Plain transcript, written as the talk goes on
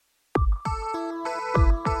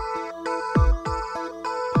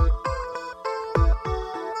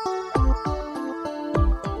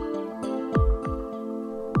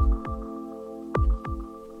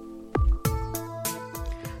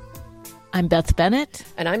I'm Beth Bennett.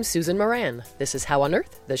 And I'm Susan Moran. This is How on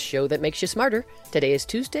Earth, the show that makes you smarter. Today is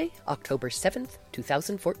Tuesday, October 7th,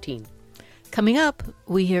 2014. Coming up,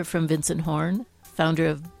 we hear from Vincent Horn, founder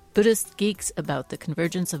of Buddhist Geeks, about the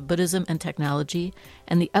convergence of Buddhism and technology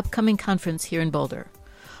and the upcoming conference here in Boulder.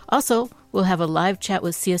 Also, we'll have a live chat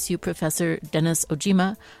with CSU professor Dennis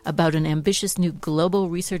Ojima about an ambitious new global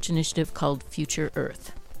research initiative called Future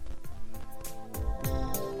Earth.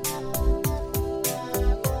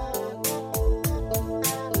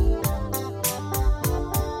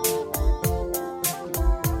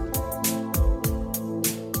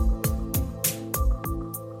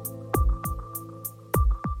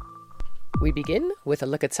 We begin with a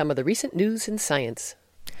look at some of the recent news in science.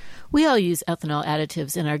 We all use ethanol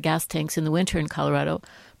additives in our gas tanks in the winter in Colorado,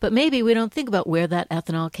 but maybe we don't think about where that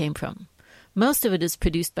ethanol came from. Most of it is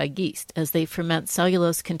produced by geese, as they ferment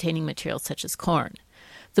cellulose-containing materials such as corn.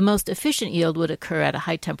 The most efficient yield would occur at a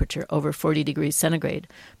high temperature, over 40 degrees centigrade,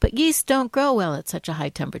 but geese don't grow well at such a high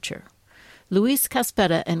temperature. Luis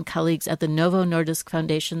Caspetta and colleagues at the Novo Nordisk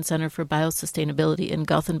Foundation Center for Biosustainability in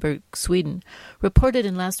Gothenburg, Sweden, reported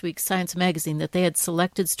in last week's Science magazine that they had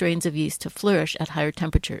selected strains of yeast to flourish at higher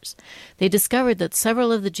temperatures. They discovered that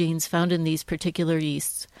several of the genes found in these particular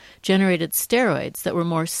yeasts generated steroids that were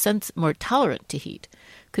more tolerant to heat.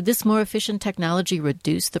 Could this more efficient technology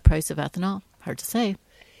reduce the price of ethanol? Hard to say.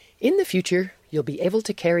 In the future, you'll be able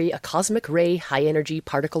to carry a cosmic ray high-energy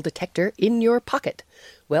particle detector in your pocket.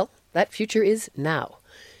 Well, that future is now.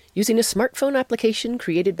 Using a smartphone application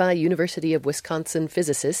created by University of Wisconsin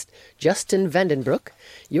physicist Justin Vandenbroek,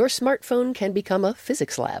 your smartphone can become a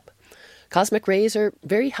physics lab. Cosmic rays are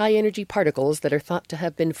very high-energy particles that are thought to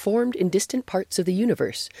have been formed in distant parts of the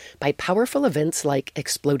universe by powerful events like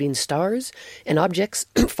exploding stars and objects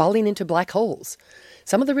falling into black holes.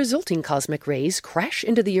 Some of the resulting cosmic rays crash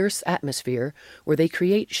into the Earth's atmosphere, where they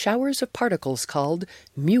create showers of particles called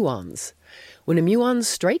muons. When a muon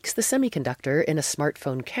strikes the semiconductor in a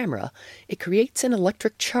smartphone camera, it creates an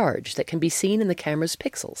electric charge that can be seen in the camera's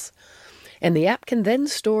pixels. And the app can then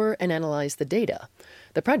store and analyze the data.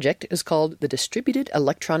 The project is called the Distributed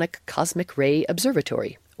Electronic Cosmic Ray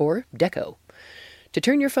Observatory, or DECO. To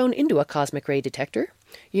turn your phone into a cosmic ray detector,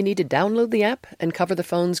 you need to download the app and cover the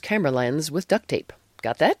phone's camera lens with duct tape.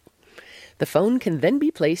 Got that? The phone can then be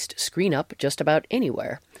placed screen up just about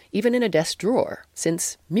anywhere, even in a desk drawer,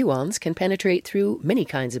 since muons can penetrate through many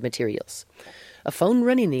kinds of materials. A phone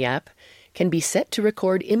running the app can be set to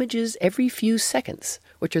record images every few seconds,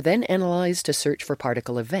 which are then analyzed to search for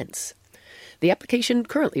particle events. The application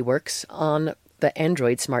currently works on the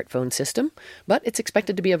Android smartphone system, but it's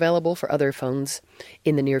expected to be available for other phones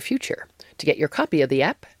in the near future. To get your copy of the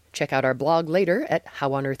app, check out our blog later at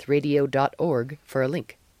howonearthradio.org for a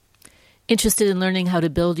link. Interested in learning how to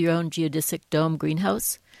build your own geodesic dome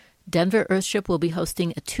greenhouse? Denver Earthship will be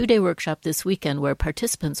hosting a 2-day workshop this weekend where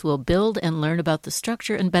participants will build and learn about the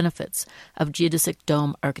structure and benefits of geodesic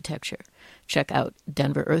dome architecture. Check out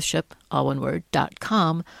denverearthship, all one word,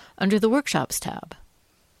 .com under the Workshops tab.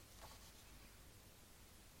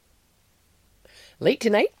 Late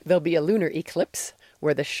tonight, there'll be a lunar eclipse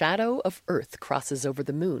where the shadow of Earth crosses over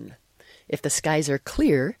the moon. If the skies are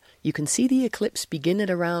clear, you can see the eclipse begin at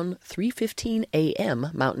around 3:15 a.m.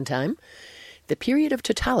 Mountain Time. The period of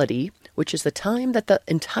totality, which is the time that the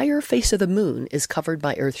entire face of the moon is covered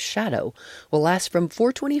by Earth's shadow, will last from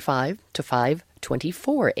 4:25 to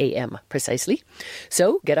 5:24 a.m. precisely.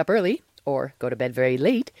 So get up early, or go to bed very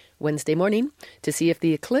late Wednesday morning to see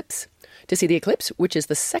the eclipse, which is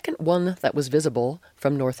the second one that was visible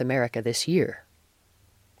from North America this year.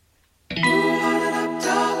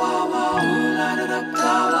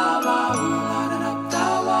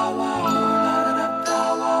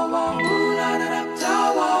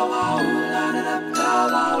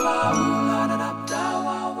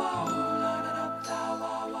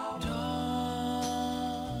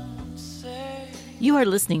 You are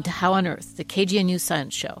listening to How on Earth, the KGNU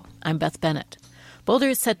Science Show. I'm Beth Bennett. Boulder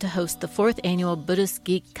is set to host the 4th annual Buddhist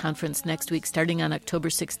Geek Conference next week starting on October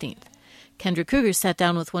 16th. Kendra Kruger sat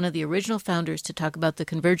down with one of the original founders to talk about the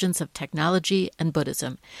convergence of technology and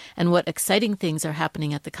Buddhism and what exciting things are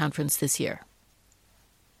happening at the conference this year.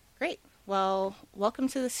 Great. Well, welcome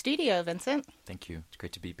to the studio, Vincent. Thank you. It's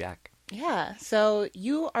great to be back. Yeah. So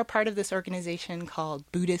you are part of this organization called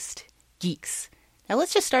Buddhist Geeks. Now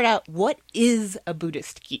let's just start out. What is a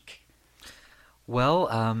Buddhist geek?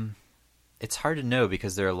 Well, it's hard to know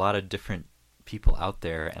because there are a lot of different people out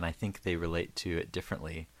there, and I think they relate to it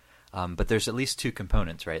differently. But there's at least two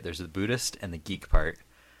components, right? There's the Buddhist and the geek part.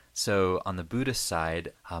 So on the Buddhist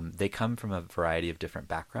side, they come from a variety of different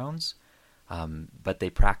backgrounds. But they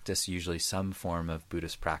practice usually some form of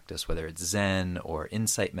Buddhist practice, whether it's Zen or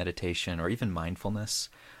insight meditation or even mindfulness.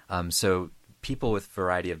 So people with a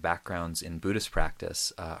variety of backgrounds in Buddhist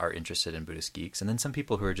practice are interested in Buddhist geeks. And then some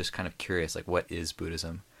people who are just kind of curious, like, what is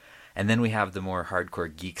Buddhism? And then we have the more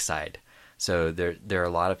hardcore geek side. So there are a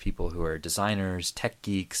lot of people who are designers, tech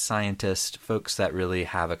geeks, scientists, folks that really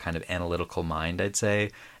have a kind of analytical mind, I'd say,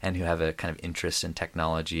 and who have a kind of interest in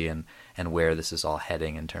technology and where this is all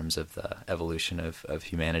heading in terms of the evolution of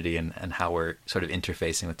humanity and how we're sort of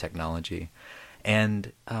interfacing with technology.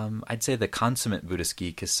 And I'd say the consummate Buddhist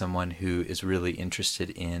geek is someone who is really interested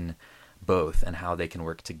in both and how they can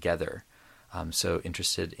work together. So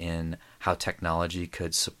interested in how technology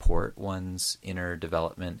could support one's inner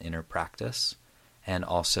development, inner practice, and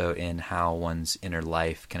also in how one's inner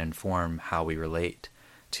life can inform how we relate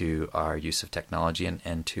to our use of technology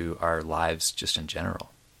and to our lives just in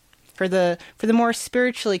general. For the more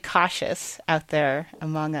spiritually cautious out there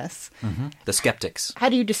among us, the skeptics. How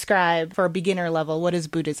do you describe, for a beginner level, what is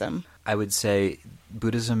Buddhism? I would say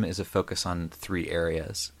Buddhism is a focus on 3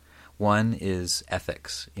 areas. One is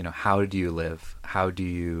ethics. How do you live? How do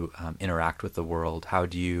you interact with the world? How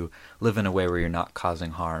do you live in a way where you're not causing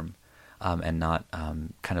harm and not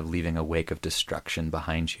kind of leaving a wake of destruction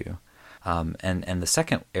behind you? And the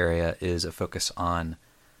second area is a focus on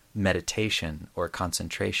meditation or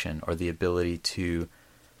concentration or the ability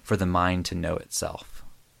for the mind to know itself,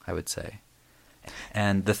 I would say.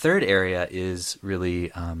 And the third area is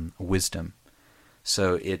really wisdom.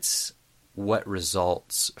 So it's what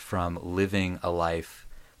results from living a life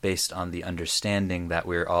based on the understanding that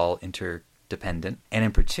we're all interdependent. And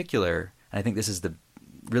in particular, and I think this is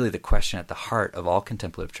really the question at the heart of all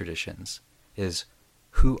contemplative traditions, is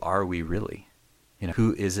who are we really?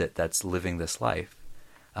 Who is it that's living this life?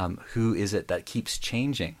 Who is it that keeps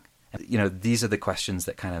changing? These are the questions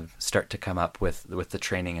that kind of start to come up with the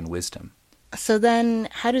training in wisdom. So then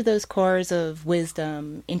how do those cores of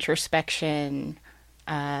wisdom, introspection,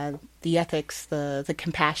 the ethics, the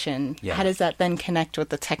compassion, how does that then connect with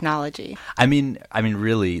the technology? I mean,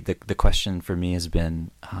 really, the question for me has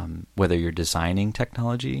been whether you're designing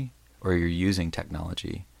technology or you're using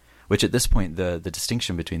technology, which at this point, the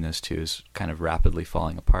distinction between those two is kind of rapidly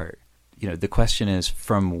falling apart. The question is,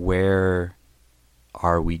 from where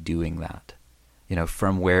are we doing that?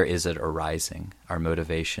 From where is it arising, our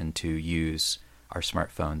motivation to use our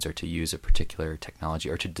smartphones or to use a particular technology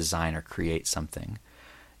or to design or create something?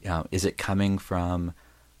 Is it coming from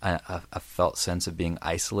a felt sense of being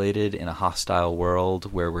isolated in a hostile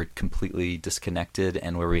world where we're completely disconnected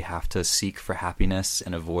and where we have to seek for happiness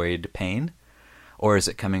and avoid pain? Or is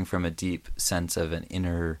it coming from a deep sense of an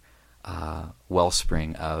inner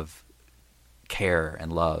wellspring of care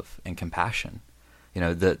and love and compassion?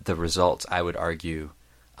 The results, I would argue,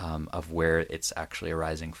 of where it's actually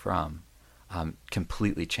arising from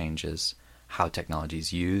completely changes how technology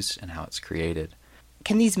is used and how it's created.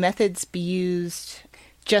 Can these methods be used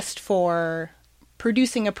just for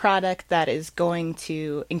producing a product that is going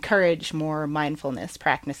to encourage more mindfulness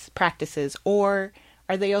practices, or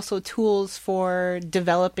are they also tools for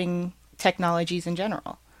developing technologies in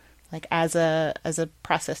general, like as a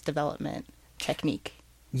process development technique?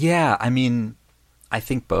 Yeah, I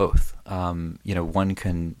think both. One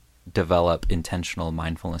can develop intentional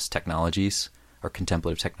mindfulness technologies or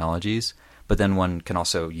contemplative technologies, but then one can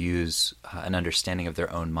also use an understanding of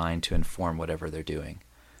their own mind to inform whatever they're doing,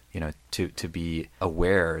 to be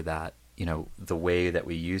aware that, the way that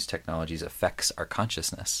we use technologies affects our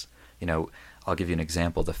consciousness. I'll give you an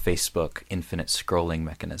example, the Facebook infinite scrolling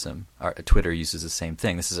mechanism. Twitter uses the same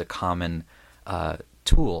thing. This is a common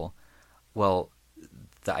tool. Well,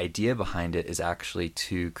 the idea behind it is actually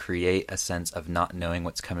to create a sense of not knowing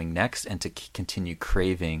what's coming next and to continue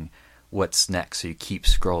craving what's next. So you keep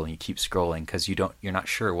scrolling because you're not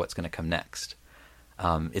sure what's going to come next.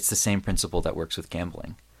 It's the same principle that works with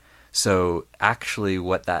gambling. So actually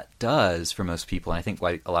what that does for most people, and I think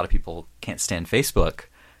why a lot of people can't stand Facebook,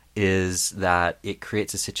 is that it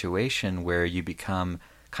creates a situation where you become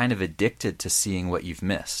kind of addicted to seeing what you've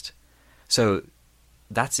missed. So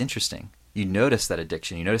that's interesting. You notice that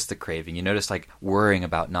addiction, you notice the craving, you notice like worrying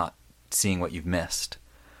about not seeing what you've missed.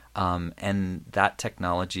 And that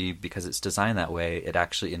technology, because it's designed that way, it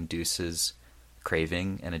actually induces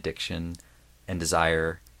craving and addiction and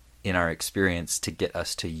desire in our experience to get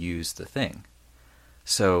us to use the thing.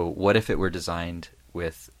 So what if it were designed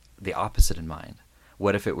with the opposite in mind?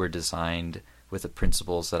 What if it were designed with the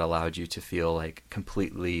principles that allowed you to feel like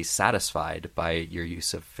completely satisfied by your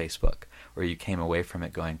use of Facebook, or you came away from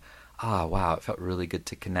it going, wow, it felt really good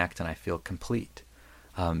to connect and I feel complete.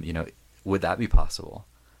 Would that be possible?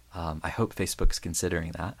 I hope Facebook's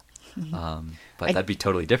considering that. But that'd be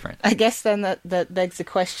totally different. I guess then that begs the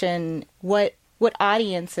question, what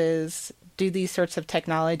audiences do these sorts of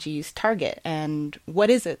technologies target, and what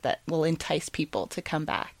is it that will entice people to come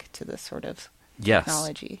back to this sort of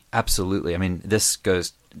technology? Absolutely. I mean, this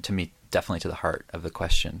goes, to me, definitely to the heart of the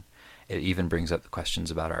question. It even brings up the questions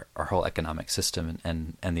about our whole economic system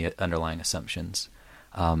and the underlying assumptions.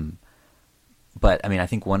 But I mean, I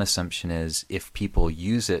think one assumption is if people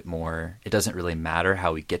use it more, it doesn't really matter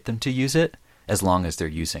how we get them to use it, as long as they're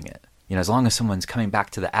using it. As long as someone's coming back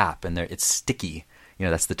to the app and it's sticky.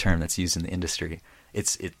 That's the term that's used in the industry.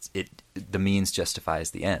 The means justifies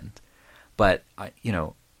the end. But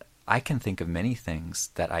I can think of many things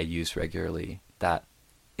that I use regularly that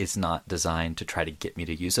is not designed to try to get me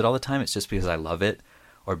to use it all the time. It's just because I love it,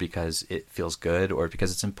 or because it feels good, or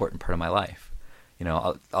because it's an important part of my life.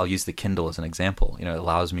 I'll use the Kindle as an example. It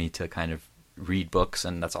allows me to kind of read books,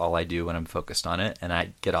 and that's all I do when I'm focused on it, and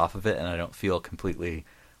I get off of it and I don't feel completely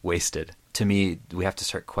wasted. To me, we have to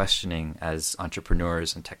start questioning as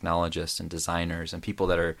entrepreneurs and technologists and designers and people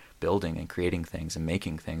that are building and creating things and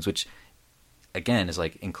making things, which again is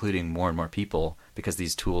like including more and more people because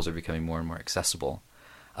these tools are becoming more and more accessible.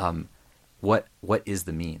 What is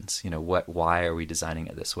the means? Why are we designing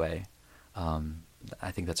it this way?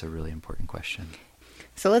 I think that's a really important question.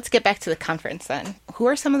 So let's get back to the conference then. Who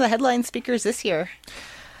are some of the headline speakers this year?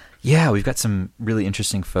 Yeah, we've got some really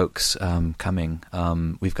interesting folks coming.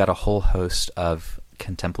 We've got a whole host of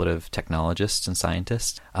contemplative technologists and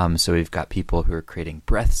scientists. So we've got people who are creating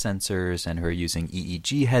breath sensors and who are using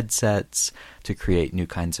EEG headsets to create new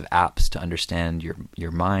kinds of apps to understand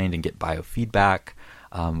your mind and get biofeedback.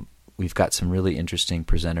 We've got some really interesting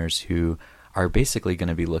presenters who are basically going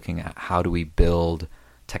to be looking at how do we build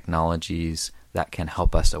technologies that can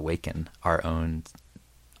help us awaken our own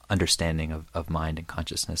understanding of mind and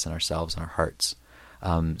consciousness and ourselves and our hearts.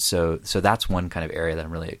 So that's one kind of area that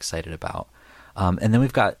I'm really excited about. And then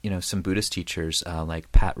we've got some Buddhist teachers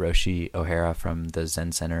like Pat Roshi O'Hara from the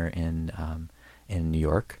Zen Center in New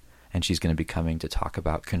York, and she's going to be coming to talk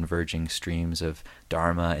about converging streams of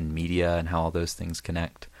Dharma and media and how all those things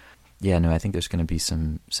connect. Yeah, no, I think there's going to be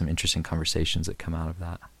some interesting conversations that come out of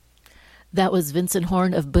that. That was Vincent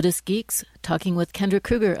Horn of Buddhist Geeks talking with Kendra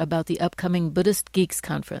Kruger about the upcoming Buddhist Geeks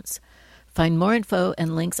Conference. Find more info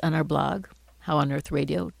and links on our blog,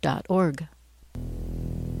 howonearthradio.org.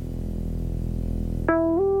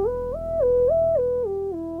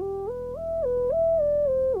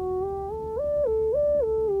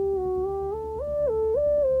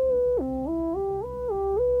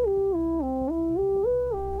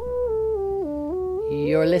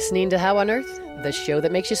 You're listening to How on Earth, the show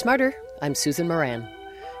that makes you smarter. I'm Susan Moran.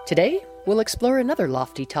 Today, we'll explore another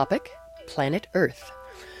lofty topic, planet Earth.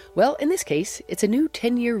 Well, in this case, it's a new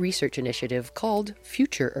 10-year research initiative called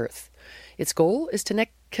Future Earth. Its goal is to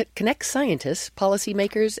connect scientists,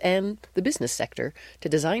 policymakers, and the business sector to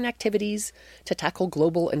design activities to tackle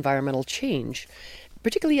global environmental change,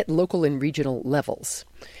 particularly at local and regional levels.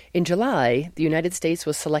 In July, the United States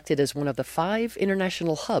was selected as one of the 5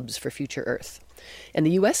 international hubs for Future Earth. And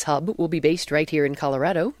the U.S. hub will be based right here in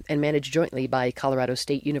Colorado and managed jointly by Colorado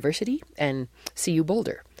State University and CU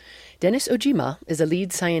Boulder. Dennis Ojima is a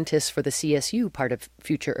lead scientist for the CSU part of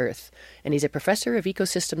Future Earth, and he's a professor of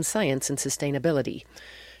ecosystem science and sustainability.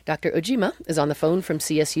 Dr. Ojima is on the phone from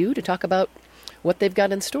CSU to talk about what they've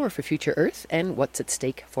got in store for Future Earth and what's at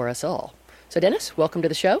stake for us all. So Dennis, welcome to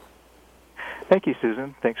the show. Thank you,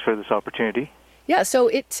 Susan. Thanks for this opportunity. Yeah, so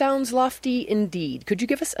it sounds lofty indeed. Could you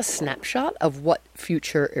give us a snapshot of what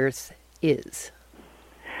Future Earth is?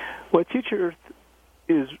 Well, Future Earth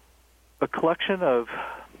is a collection of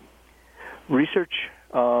research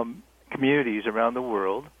communities around the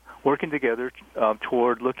world working together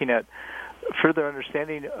toward looking at further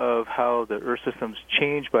understanding of how the Earth system's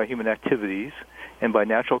changed by human activities and by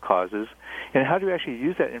natural causes, and how to actually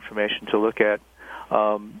use that information to look at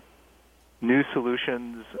new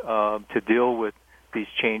solutions to deal with these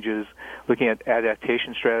changes, looking at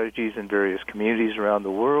adaptation strategies in various communities around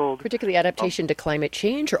the world. Particularly adaptation to climate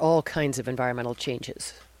change or all kinds of environmental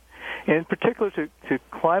changes? In particular to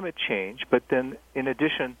climate change, but then in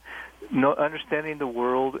addition, understanding the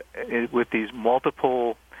world with these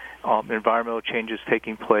multiple environmental changes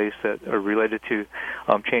taking place that are related to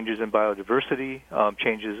changes in biodiversity,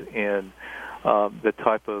 changes in the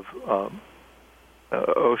type of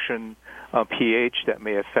ocean pH that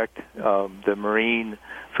may affect the marine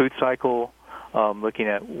food cycle, looking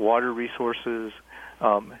at water resources,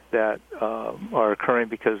 that are occurring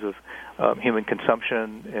because of human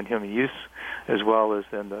consumption and human use, as well as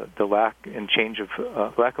then the lack and change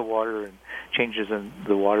of lack of water and changes in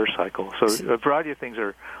the water cycle. So a variety of things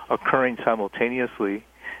are occurring simultaneously.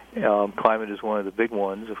 Climate is one of the big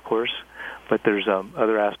ones, of course, but there's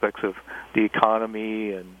other aspects of the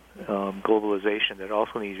economy and globalization that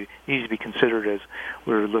also needs to be considered as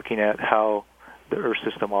we're looking at how the Earth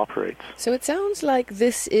system operates. So it sounds like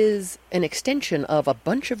this is an extension of a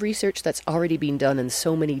bunch of research that's already been done in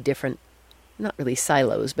so many different, not really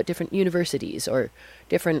silos, but different universities or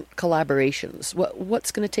different collaborations.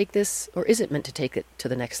 What's going to take this, or is it meant to take it to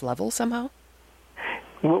the next level somehow?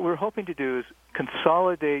 What we're hoping to do is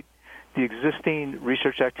consolidate the existing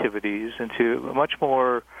research activities into a much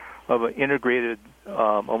more of an integrated,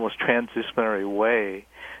 almost transdisciplinary way,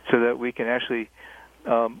 so that we can actually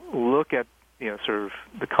look at sort of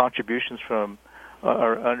the contributions from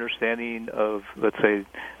our understanding of, let's say,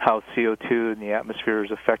 how CO2 in the atmosphere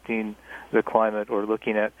is affecting the climate, or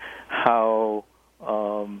looking at how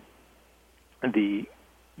the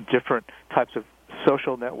different types of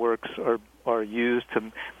social networks are used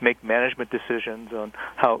to make management decisions on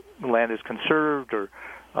how land is conserved or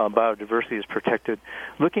biodiversity is protected.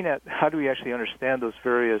 Looking at how do we actually understand those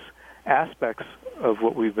various aspects of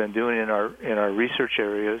what we've been doing in our research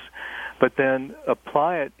areas, but then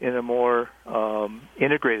apply it in a more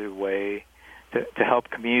integrated way to help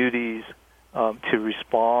communities to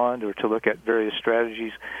respond or to look at various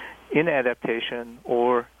strategies in adaptation,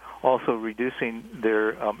 or also reducing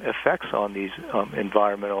their effects on these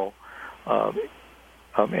environmental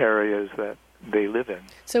areas that they live in.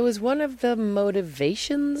 So is one of the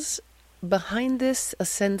motivations behind this a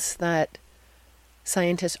sense that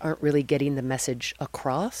scientists aren't really getting the message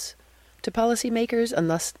across to policymakers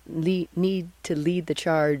and thus need to lead the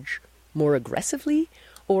charge more aggressively?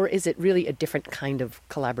 Or is it really a different kind of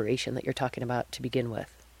collaboration that you're talking about to begin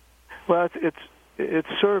with? Well, it's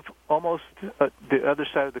sort of almost the other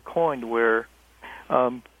side of the coin, where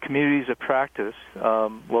communities of practice,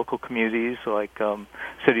 local communities like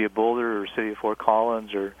City of Boulder or City of Fort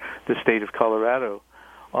Collins or the state of Colorado,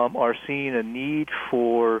 are seeing a need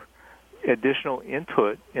for additional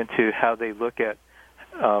input into how they look at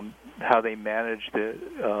how they manage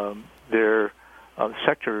their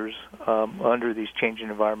sectors under these changing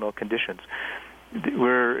environmental conditions.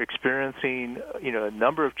 We're experiencing, a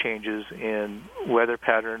number of changes in weather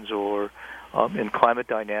patterns or in climate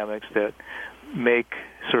dynamics that make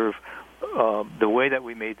sort of the way that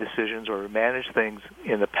we made decisions or managed things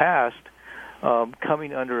in the past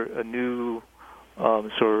coming under a new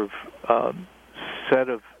sort of set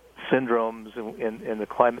of syndromes in the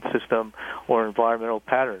climate system or environmental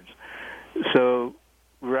patterns. So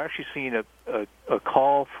we're actually seeing a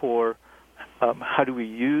call for how do we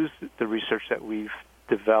use the research that we've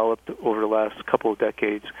developed over the last couple of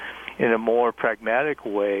decades in a more pragmatic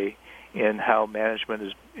way in how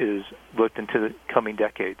management is looked into the coming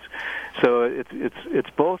decades. So it's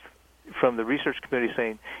both from the research committee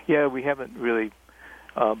saying, yeah, we haven't really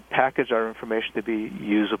packaged our information to be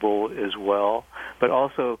usable as well, but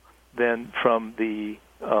also then from the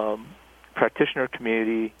practitioner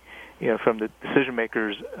community, from the decision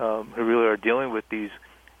makers who really are dealing with these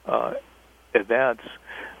events,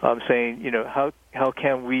 saying, how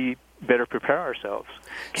can we better prepare ourselves?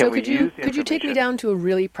 Could you take me down to a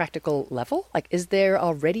really practical level? Like, is there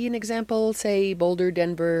already an example, say Boulder,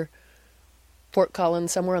 Denver, Fort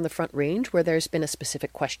Collins, somewhere on the Front Range, where there's been a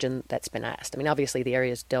specific question that's been asked? I mean, obviously the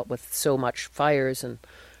area's dealt with so much fires and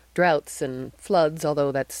droughts and floods,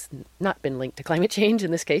 although that's not been linked to climate change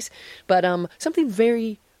in this case, but something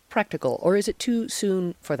very practical, or is it too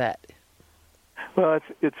soon for that? Well,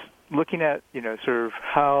 it's looking at, sort of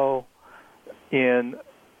how in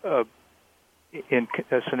a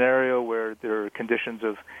scenario where there are conditions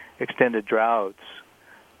of extended droughts,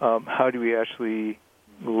 how do we actually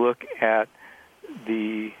look at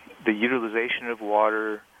the utilization of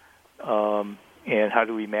water, and how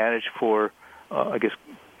do we manage for,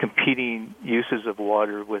 competing uses of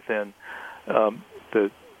water within the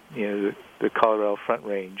Colorado Front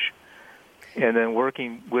Range, and then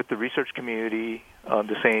working with the research community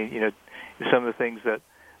to saying, some of the things that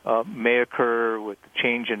may occur with the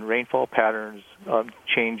change in rainfall patterns,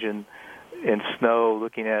 change in snow,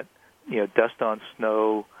 looking at dust on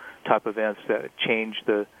snow type events that change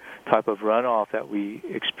the type of runoff that we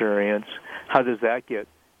experience. How does that get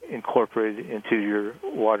incorporated into your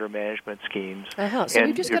water management schemes? So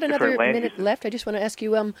we've just got another minute left. I just want to ask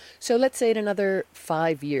you, so let's say in another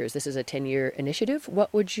 5 years, this is a 10-year initiative,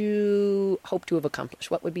 what would you hope to have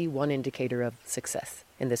accomplished? What would be one indicator of success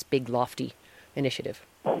in this big, lofty initiative?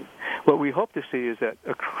 what we hope to see is that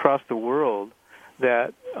across the world,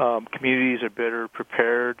 that communities are better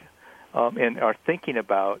prepared and are thinking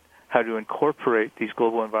about how to incorporate these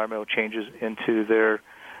global environmental changes into their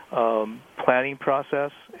planning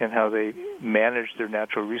process and how they manage their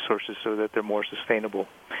natural resources so that they're more sustainable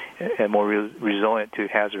and more resilient to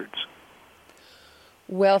hazards.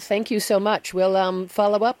 Well, thank you so much. We'll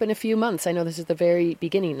follow up in a few months. I know this is the very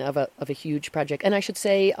beginning of a huge project. And I should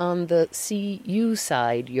say on the CU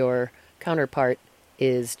side, your counterpart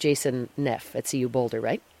is Jason Neff at CU Boulder,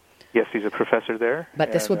 right? Yes, he's a professor there.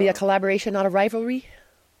 But this will be a collaboration, not a rivalry?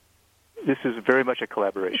 This is very much a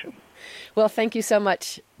collaboration. Well, thank you so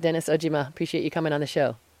much, Dennis Ojima. Appreciate you coming on the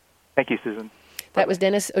show. Thank you, Susan. That was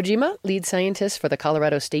Dennis Ojima, lead scientist for the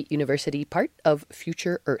Colorado State University, part of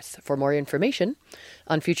Future Earth. For more information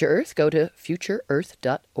on Future Earth, go to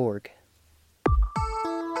futureearth.org.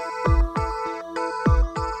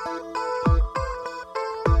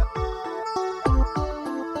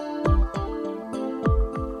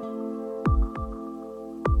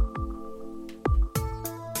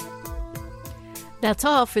 That's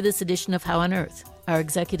all for this edition of How on Earth. Our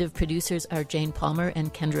executive producers are Jane Palmer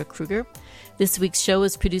and Kendra Kruger. This week's show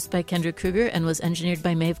was produced by Kendra Kruger and was engineered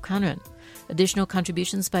by Maeve Conran. Additional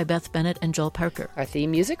contributions by Beth Bennett and Joel Parker. Our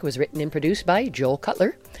theme music was written and produced by Joel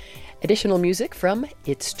Cutler. Additional music from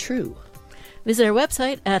It's True. Visit our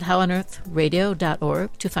website at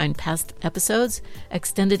howonearthradio.org to find past episodes,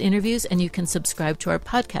 extended interviews, and you can subscribe to our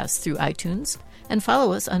podcast through iTunes. And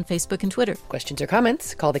follow us on Facebook and Twitter. Questions or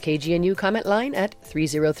comments? Call the KGNU comment line at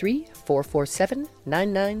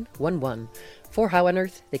 303-447-9911. For How on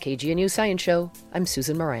Earth, the KGNU Science Show, I'm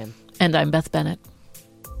Susan Moran. And I'm Beth Bennett.